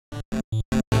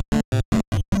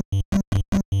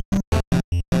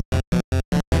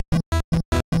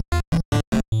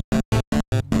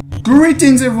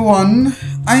Greetings everyone!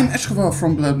 I'm Eschkover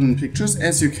from Blood Moon Pictures,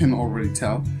 as you can already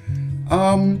tell.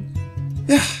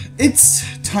 Yeah, it's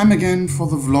time again for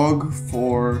the vlog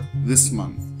for this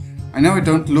month. I know I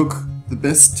don't look the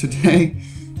best today.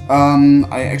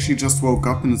 I actually just woke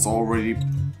up and it's already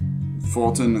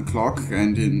 14 o'clock,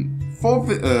 and in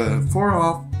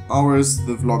 4.5 hours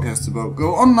the vlog has to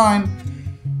go online.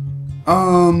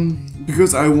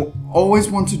 Because I always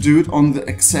want to do it on the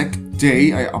exact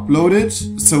day I upload it,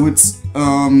 so it's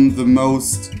the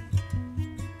most.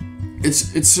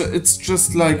 It's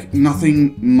just like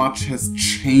nothing much has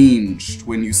changed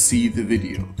when you see the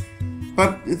video.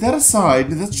 But that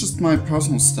aside, that's just my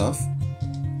personal stuff.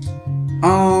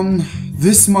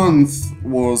 This month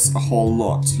was a whole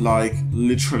lot, like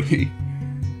literally.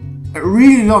 A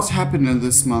really lot happened in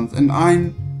this month, and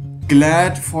I'm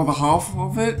glad for the half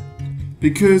of it,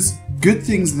 because good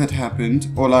things that happened,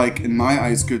 or like in my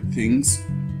eyes good things,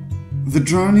 the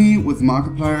journey with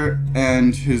Markiplier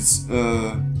and his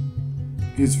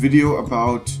video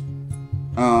about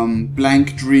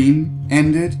Blank Dream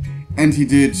ended, and he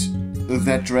did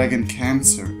That Dragon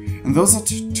Cancer, and those are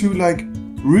two like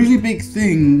really big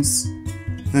things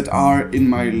that are in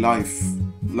my life,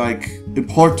 like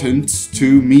important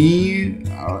to me.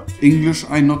 English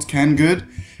I not can good,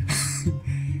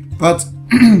 but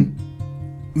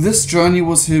this journey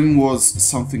with him was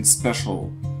something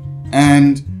special,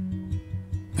 and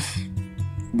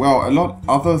well, a lot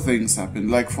other things happened.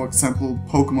 Like for example,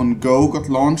 Pokemon Go got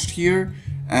launched here,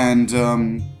 and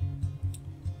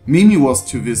Mimi was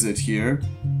to visit here.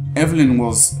 Evelyn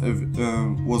was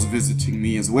visiting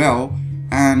me as well,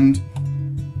 and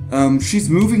she's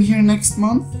moving here next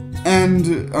month. And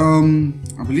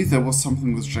I believe there was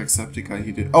something with Jacksepticeye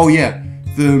he did. Oh yeah,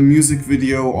 the music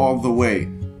video All the Way.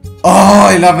 Oh,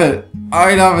 I love it!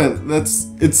 I love it!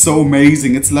 It's so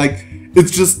amazing. It's like, it's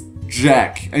just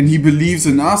Jack, and he believes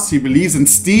in us, he believes in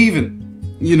Steven.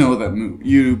 You know that move.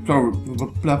 You probably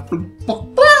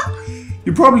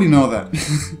know that.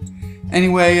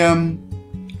 Anyway,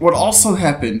 what also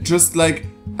happened, just like,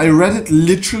 I read it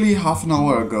literally half an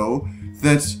hour ago,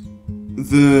 that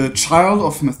the child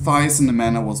of Mathias and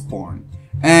Elenora was born.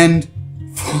 And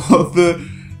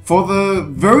for the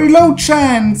very low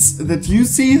chance that you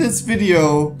see this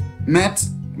video,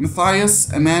 Mathias,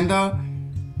 Amanda,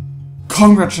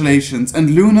 congratulations.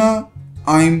 And Luna,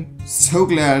 I'm so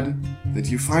glad that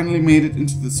you finally made it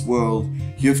into this world.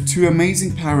 You have two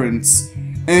amazing parents,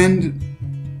 and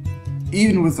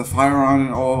even with the fire on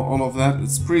and all of that,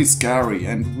 it's pretty scary.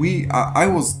 And I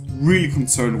was really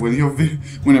concerned when your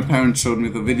parents showed me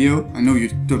the video. I know you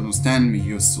don't understand me,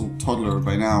 you're still a toddler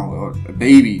by now, or a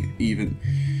baby even.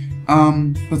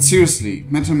 But seriously,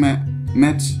 Mathias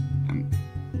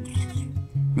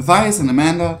and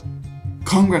Amanda,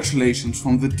 congratulations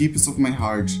from the deepest of my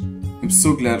heart. I'm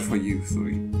so glad for you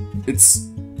three. It's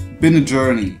been a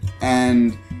journey,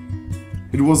 and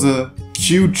it was a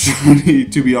cute journey,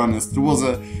 to be honest. It was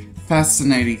a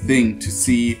fascinating thing to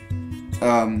see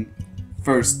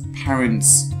first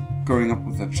parents growing up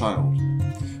with their child.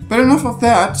 But enough of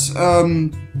that.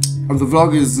 The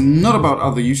vlog is not about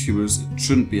other YouTubers, it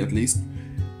shouldn't be at least.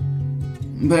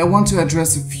 But I want to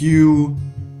address a few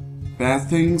bad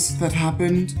things that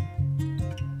happened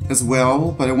as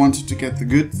well, but I wanted to get the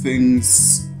good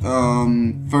things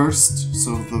first,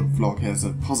 so the vlog has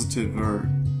a positive or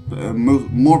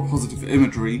more positive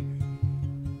imagery.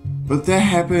 But there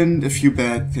happened a few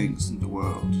bad things in the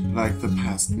world, like the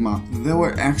past month. There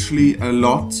were actually a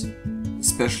lot,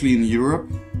 especially in Europe.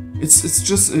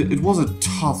 It was a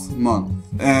tough month,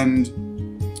 and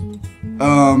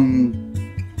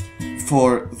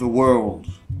for the world.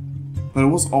 But it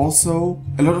was also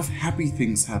a lot of happy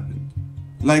things happened.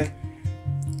 Like,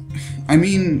 I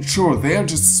mean, sure, they are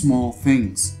just small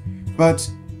things, but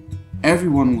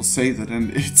everyone will say that, and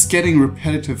it's getting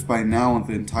repetitive by now on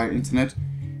the entire internet.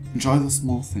 Enjoy the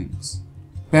small things.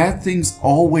 Bad things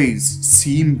always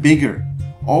seem bigger,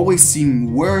 always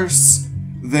seem worse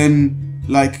than,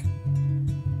 like,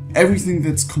 everything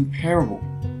that's comparable.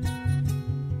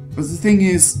 But the thing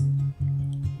is,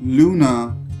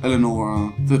 Luna,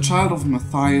 Elenora, the child of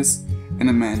Mathias and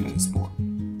Amanda, is born.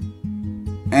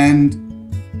 And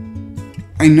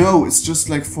I know it's just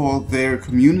like for their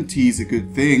communities a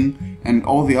good thing, and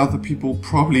all the other people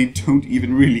probably don't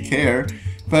even really care,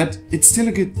 but it's still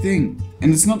a good thing.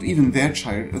 And it's not even their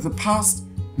child. The past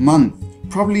month,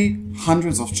 probably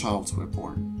hundreds of children were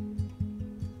born.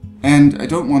 And I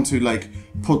don't want to like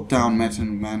put down Matt and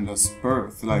Amanda's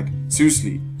birth, like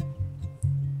seriously.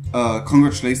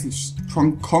 Congratulations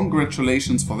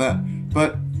for that.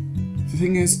 But the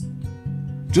thing is,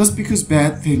 just because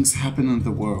bad things happen in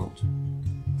the world,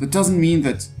 that doesn't mean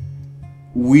that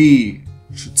we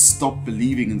should stop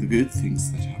believing in the good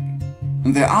things that happen.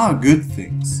 And there are good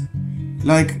things.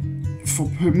 Like, for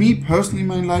me personally in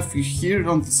my life, you hear it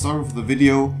on the start of the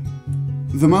video,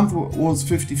 the month was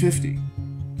 50-50.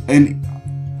 And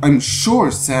I'm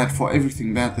sure sad for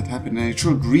everything bad that happened, and I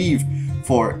sure grieve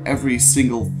for every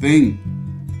single thing.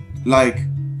 Like,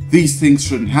 these things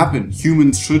shouldn't happen,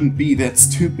 humans shouldn't be that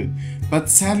stupid. But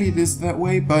sadly it is that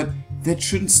way, but that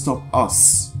shouldn't stop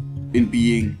us in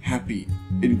being happy,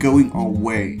 in going our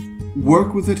way.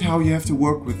 Work with it how you have to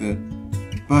work with it,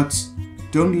 but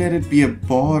don't let it be a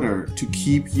border to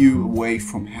keep you away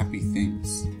from happy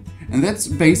things. And that's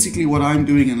basically what I'm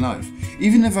doing in life.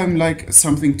 Even if I'm like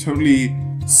something totally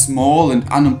small and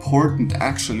unimportant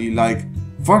actually, like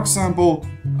for example,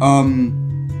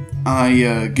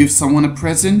 I give someone a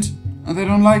present and they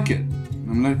don't like it. And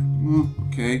I'm like, oh,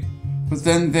 okay. But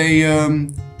then they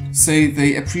say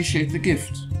they appreciate the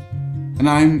gift. And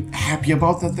I'm happy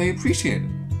about that they appreciate it.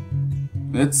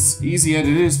 That's easy as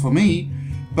it is for me,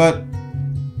 but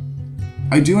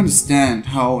I do understand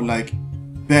how like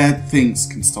bad things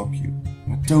can stop you.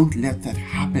 But don't let that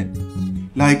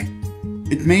happen. Like,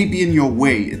 it may be in your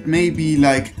way, it may be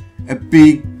like a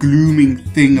big glooming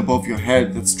thing above your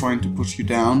head that's trying to push you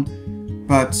down,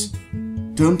 but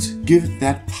don't give it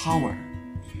that power.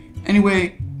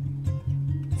 Anyway,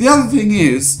 the other thing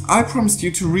is, I promised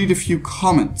you to read a few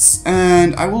comments,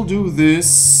 and I will do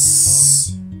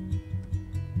this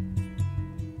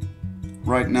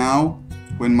right now,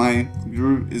 when my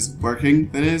computer is working,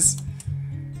 that is.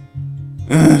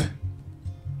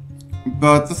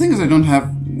 But the thing is, I don't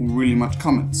have really much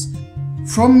comments.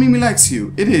 From Mimi Likes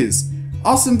You, it is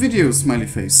awesome video, smiley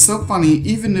face, so funny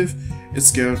even if it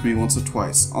scared me once or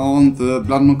twice on the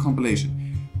Blood Moon compilation.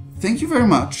 Thank you very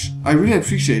much, I really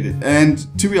appreciate it, and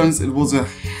to be honest, it was a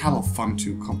hell of fun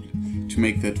to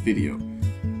make that video.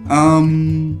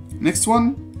 Next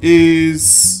one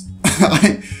is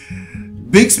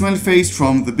big smiley face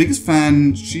from the biggest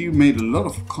fan. She made a lot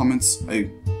of comments.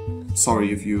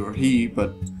 Sorry if you are he,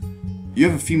 but you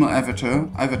have a female avatar.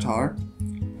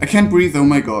 I can't breathe, oh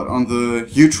my god, on the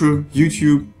YouTube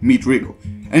Meet Wriggle.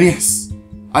 And yes,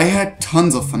 I had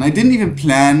tons of fun. I didn't even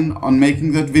plan on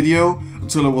making that video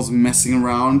until I was messing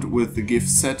around with the gift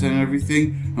set and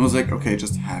everything. And I was like, okay, I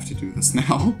just have to do this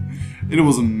now. It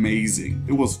was amazing.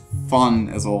 It was fun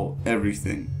as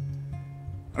everything.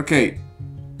 Okay.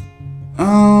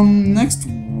 Next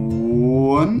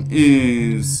one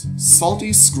is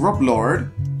Salty Scrub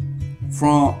Lord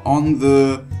on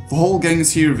the Whole Gang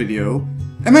Is Here video.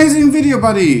 Amazing video,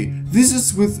 buddy! This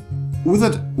is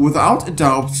without a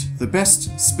doubt the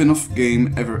best spin-off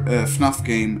game ever, FNAF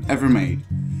game ever made.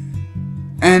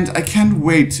 And I can't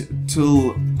wait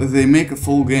till they make a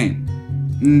full game.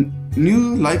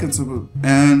 New like and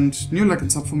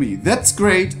sub for me. That's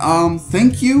great.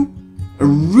 Thank you. A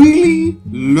really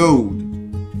load,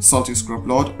 Salty Scrub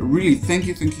Lord. Really, thank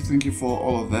you for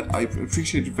all of that. I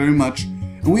appreciate it very much.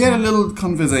 And we had a little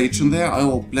conversation there. I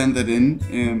will blend that in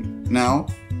now.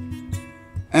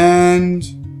 And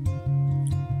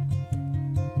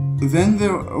then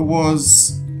there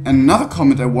was another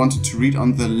comment I wanted to read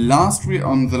on the last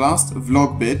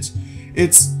vlog bit.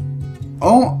 It's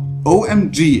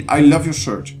OMG, I love your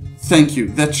shirt. Thank you.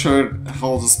 That shirt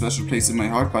holds a special place in my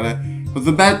heart. But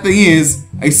the bad thing is,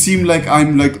 I seem like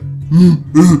I'm like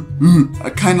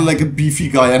kind of like a beefy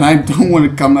guy, and I don't want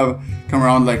to come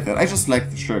around like that. I just like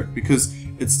the shirt because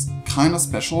it's kind of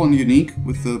special and unique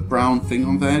with the brown thing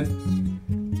on that.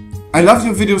 I love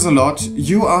your videos a lot.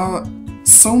 You are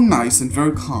so nice and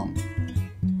very calm.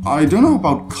 I don't know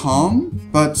about calm,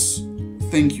 but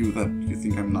thank you that you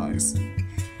think I'm nice.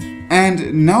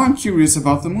 And now I'm curious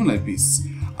about the Moonlight Beasts.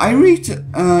 I read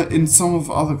in some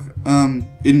other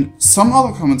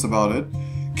comments about it.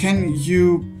 Can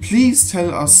you please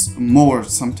tell us more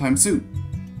sometime soon?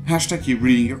 Hashtag keep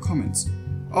reading your comments.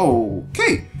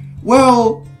 Okay.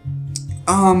 Well,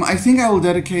 I think I will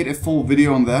dedicate a full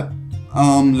video on that.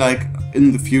 Like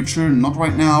in the future, not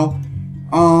right now.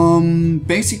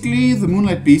 Basically, the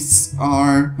Moonlight Beasts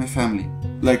are my family.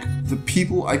 Like the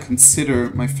people I consider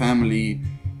my family.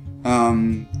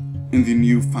 In the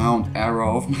newfound era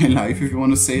of my life, if you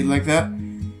want to say it like that.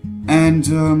 And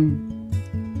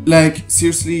like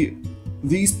seriously,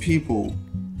 these people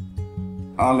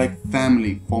are like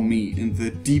family for me in the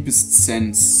deepest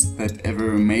sense that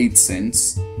ever made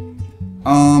sense.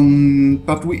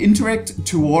 But we interact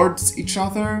towards each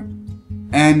other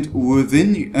and with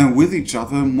each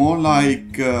other more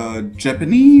like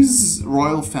Japanese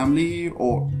royal family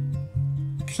or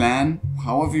clan,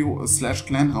 however you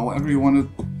want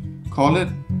to call it.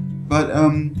 But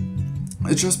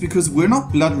It's just because we're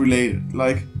not blood related.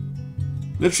 Like,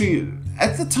 literally,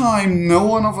 at the time, no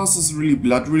one of us is really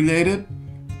blood related.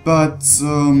 But,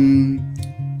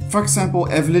 for example,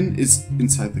 Evelyn is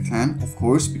inside the clan, of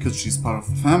course, because she's part of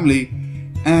the family.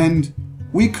 And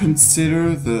we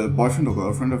consider the boyfriend or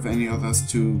girlfriend of any of us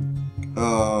to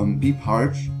be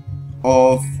part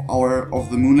of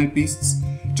the Moonlight Beasts,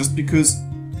 just because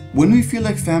when we feel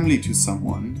like family to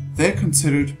someone, they're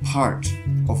considered part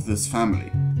of this family,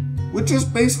 which is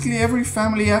basically every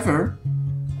family ever.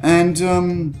 And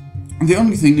the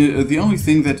only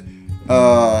thing that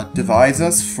divides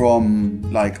us from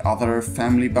like other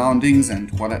family boundings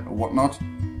and whatnot,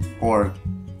 or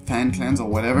fan clans or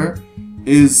whatever,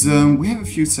 is we have a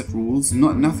few set rules.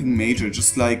 Nothing major,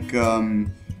 just like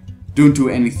don't do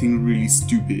anything really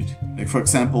stupid. Like, for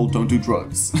example, don't do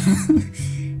drugs.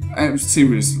 I'm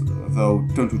serious though,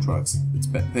 don't do drugs. It's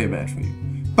they're bad for you.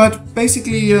 But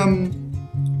basically,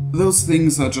 those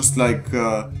things are just like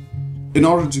in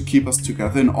order to keep us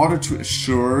together, in order to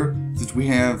assure that we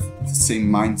have the same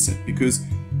mindset, because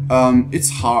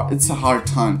it's a hard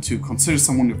time to consider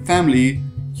someone your family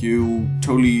you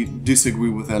totally disagree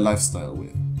with their lifestyle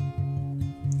with.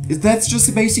 That's just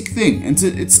a basic thing, and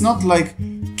it's not like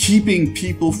keeping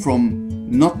people from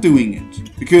not doing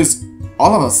it, because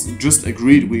all of us just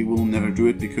agreed we will never do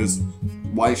it, because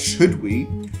why should we?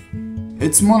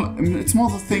 It's more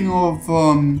the thing of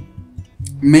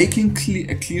making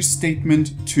a clear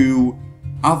statement to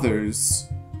others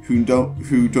who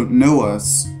don't know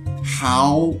us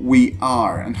how we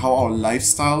are and how our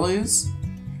lifestyle is.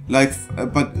 Like,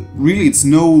 but really, it's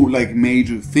no like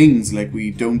major things. Like,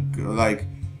 we don't like.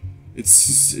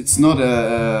 It's not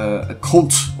a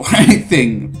cult or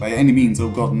anything by any means. Oh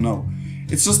God, no.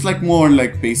 It's just like more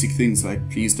like basic things, like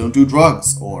please don't do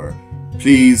drugs, or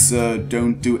please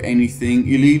don't do anything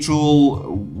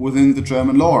illegal within the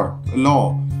German law,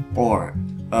 or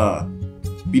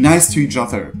be nice to each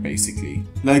other, basically.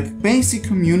 Like basic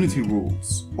community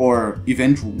rules, or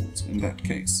event rules in that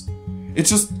case. It's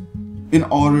just in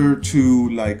order to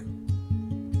like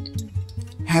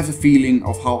have a feeling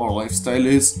of how our lifestyle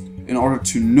is, in order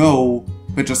to know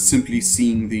by just simply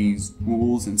seeing these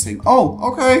rules and saying, oh,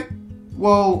 okay,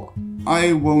 well,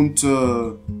 I won't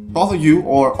bother you,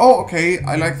 or oh, okay,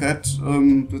 I like that,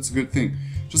 that's a good thing.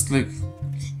 Just like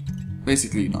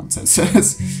basically nonsense.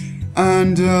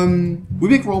 And we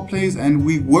make role plays and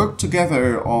we work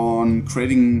together on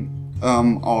creating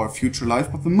our future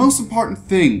life. But the most important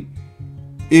thing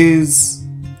is,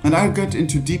 and I'll get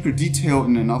into deeper detail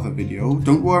in another video,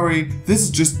 don't worry, this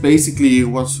is just basically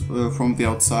what's from the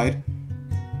outside.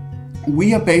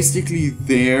 We are basically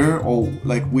there, or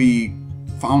like we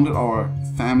founded our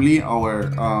family,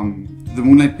 the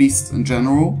Moonlight Beasts in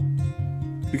general,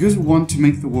 because we want to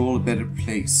make the world a better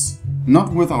place.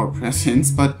 Not with our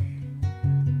presence, but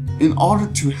in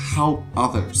order to help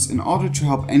others, in order to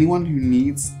help anyone who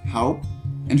needs help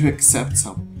and who accepts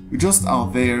help. We just are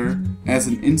there as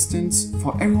an instance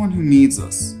for everyone who needs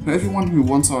us, for everyone who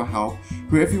wants our help,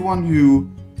 for everyone who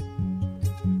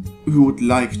would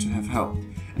like to have help.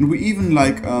 And we even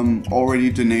like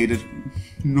already donated,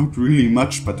 not really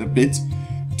much, but a bit,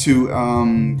 to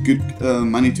good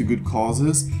money to good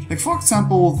causes. Like, for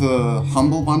example, the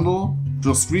Humble Bundle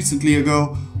just recently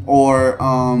ago, or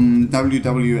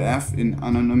WWF in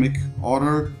anonymic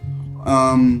order,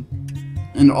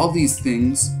 and all these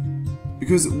things,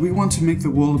 because we want to make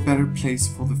the world a better place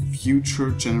for the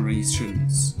future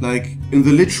generations. Like, in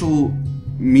the literal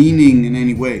meaning in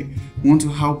any way. We want to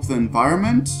help the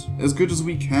environment as good as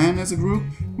we can as a group.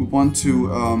 We want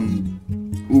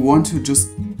to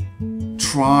just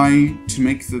try to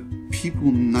make the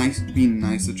people be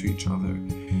nicer to each other.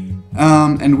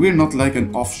 And we're not like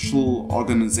an official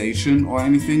organization or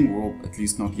anything, or at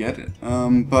least not yet.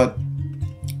 But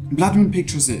Blood Moon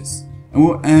Pictures is.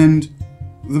 And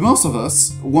the most of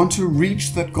us want to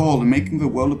reach that goal in making the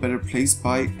world a better place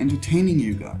by entertaining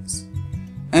you guys.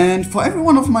 And for every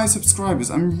one of my subscribers,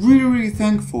 I'm really, really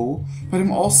thankful, but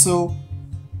I'm also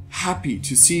happy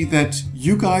to see that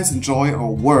you guys enjoy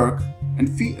our work and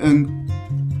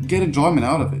get enjoyment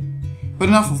out of it. But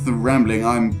enough of the rambling,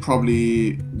 I'm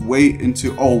probably way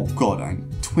into, oh god, I'm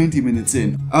 20 minutes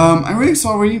in. I'm really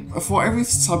sorry for every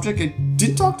subject I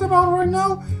did talk about right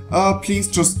now. Please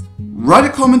just write a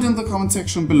comment in the comment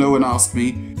section below and ask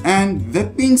me. And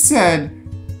that being said,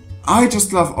 I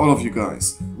just love all of you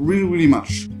guys, really, really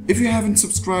much. If you haven't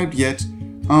subscribed yet,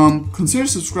 consider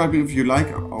subscribing if you like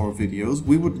our videos.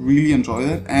 We would really enjoy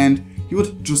that, and you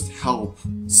would just help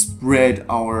spread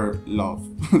our love,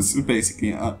 so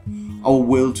basically our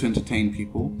will to entertain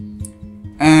people.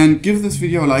 And give this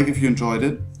video a like if you enjoyed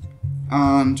it.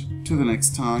 And till the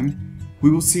next time, we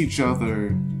will see each other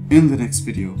in the next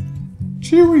video.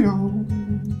 Cheerio!